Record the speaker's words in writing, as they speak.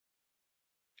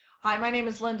Hi, my name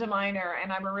is Linda Miner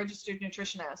and I'm a registered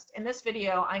nutritionist. In this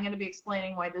video, I'm going to be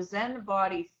explaining why the ZEN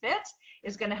Body Fit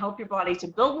is going to help your body to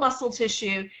build muscle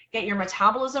tissue, get your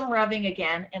metabolism revving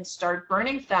again, and start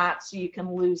burning fat so you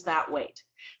can lose that weight.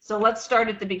 So let's start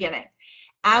at the beginning.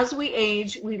 As we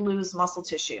age, we lose muscle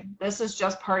tissue. This is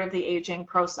just part of the aging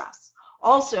process.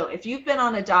 Also, if you've been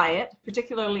on a diet,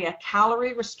 particularly a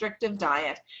calorie restrictive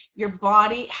diet, your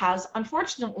body has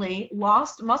unfortunately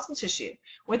lost muscle tissue.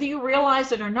 Whether you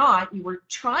realize it or not, you were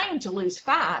trying to lose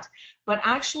fat, but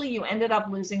actually you ended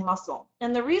up losing muscle.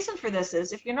 And the reason for this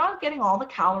is if you're not getting all the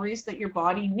calories that your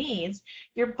body needs,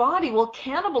 your body will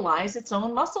cannibalize its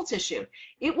own muscle tissue.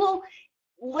 It will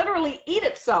literally eat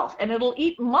itself, and it'll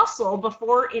eat muscle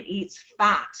before it eats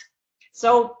fat.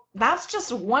 So that's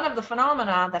just one of the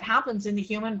phenomena that happens in the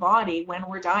human body when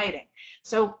we're dieting.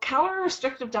 So calorie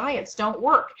restrictive diets don't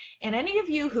work. And any of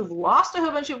you who've lost a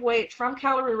whole bunch of weight from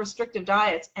calorie restrictive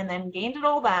diets and then gained it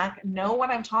all back know what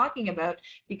I'm talking about,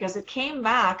 because it came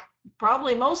back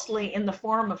probably mostly in the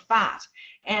form of fat.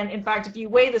 And in fact, if you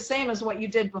weigh the same as what you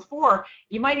did before,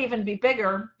 you might even be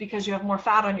bigger because you have more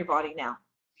fat on your body now.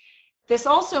 This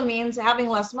also means having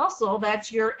less muscle,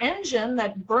 that your engine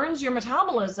that burns your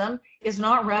metabolism is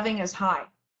not revving as high.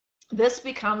 This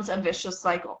becomes a vicious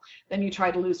cycle. Then you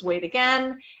try to lose weight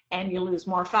again, and you lose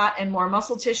more fat and more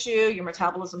muscle tissue. Your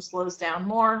metabolism slows down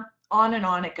more. On and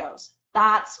on it goes.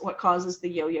 That's what causes the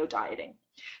yo-yo dieting.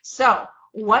 So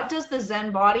what does the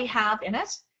ZEN Body have in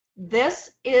it?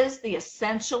 This is the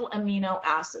essential amino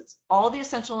acids. All the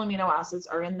essential amino acids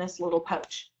are in this little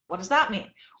pouch. What does that mean?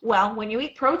 Well, when you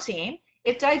eat protein,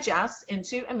 it digests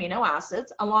into amino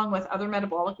acids along with other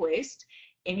metabolic waste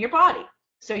in your body.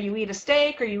 So you eat a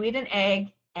steak or you eat an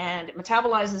egg and it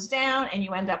metabolizes down and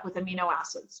you end up with amino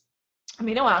acids.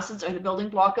 Amino acids are the building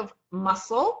block of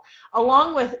muscle,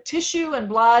 along with tissue and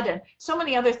blood and so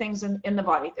many other things in the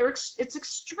body. It's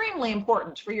extremely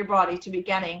important for your body to be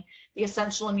getting the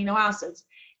essential amino acids.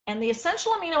 And the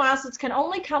essential amino acids can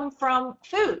only come from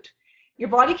food. Your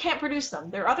body can't produce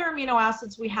them. There are other amino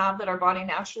acids we have that our body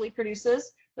naturally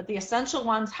produces, but the essential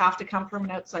ones have to come from an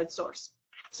outside source.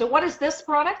 So what is this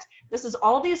product? This is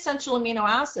all the essential amino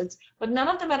acids, but none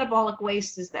of the metabolic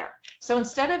waste is there. So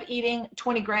instead of eating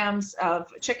 20 grams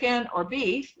of chicken or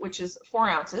beef, which is 4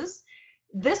 ounces,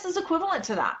 this is equivalent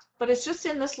to that, but it's just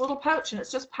in this little pouch and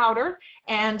it's just powder,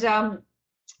 and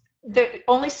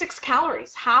only 6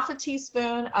 calories, half a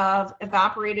teaspoon of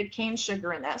evaporated cane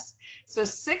sugar in this. So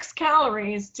 6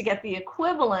 calories to get the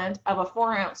equivalent of a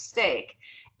 4-ounce steak,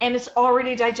 and it's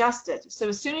already digested. So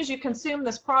as soon as you consume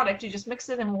this product, you just mix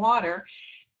it in water,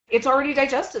 it's already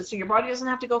digested. So your body doesn't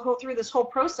have to go through this whole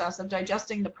process of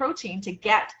digesting the protein to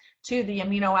get to the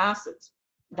amino acids.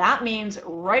 That means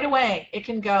right away it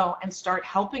can go and start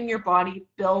helping your body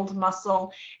build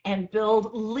muscle and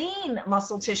build lean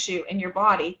muscle tissue in your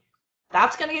body.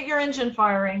 That's going to get your engine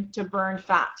firing to burn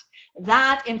fat.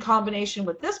 That, in combination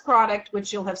with this product,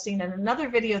 which you'll have seen in another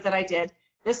video that I did,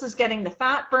 this is getting the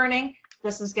fat burning,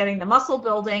 this is getting the muscle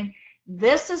building.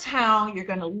 This is how you're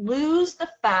going to lose the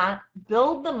fat,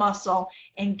 build the muscle,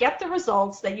 and get the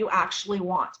results that you actually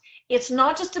want. It's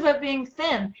not just about being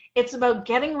thin, it's about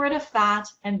getting rid of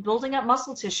fat and building up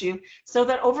muscle tissue so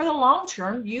that over the long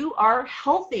term you are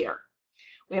healthier.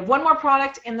 We have one more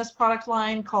product in this product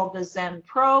line called the ZEN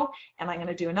Pro, and I'm going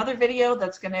to do another video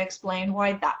that's going to explain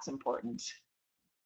why that's important.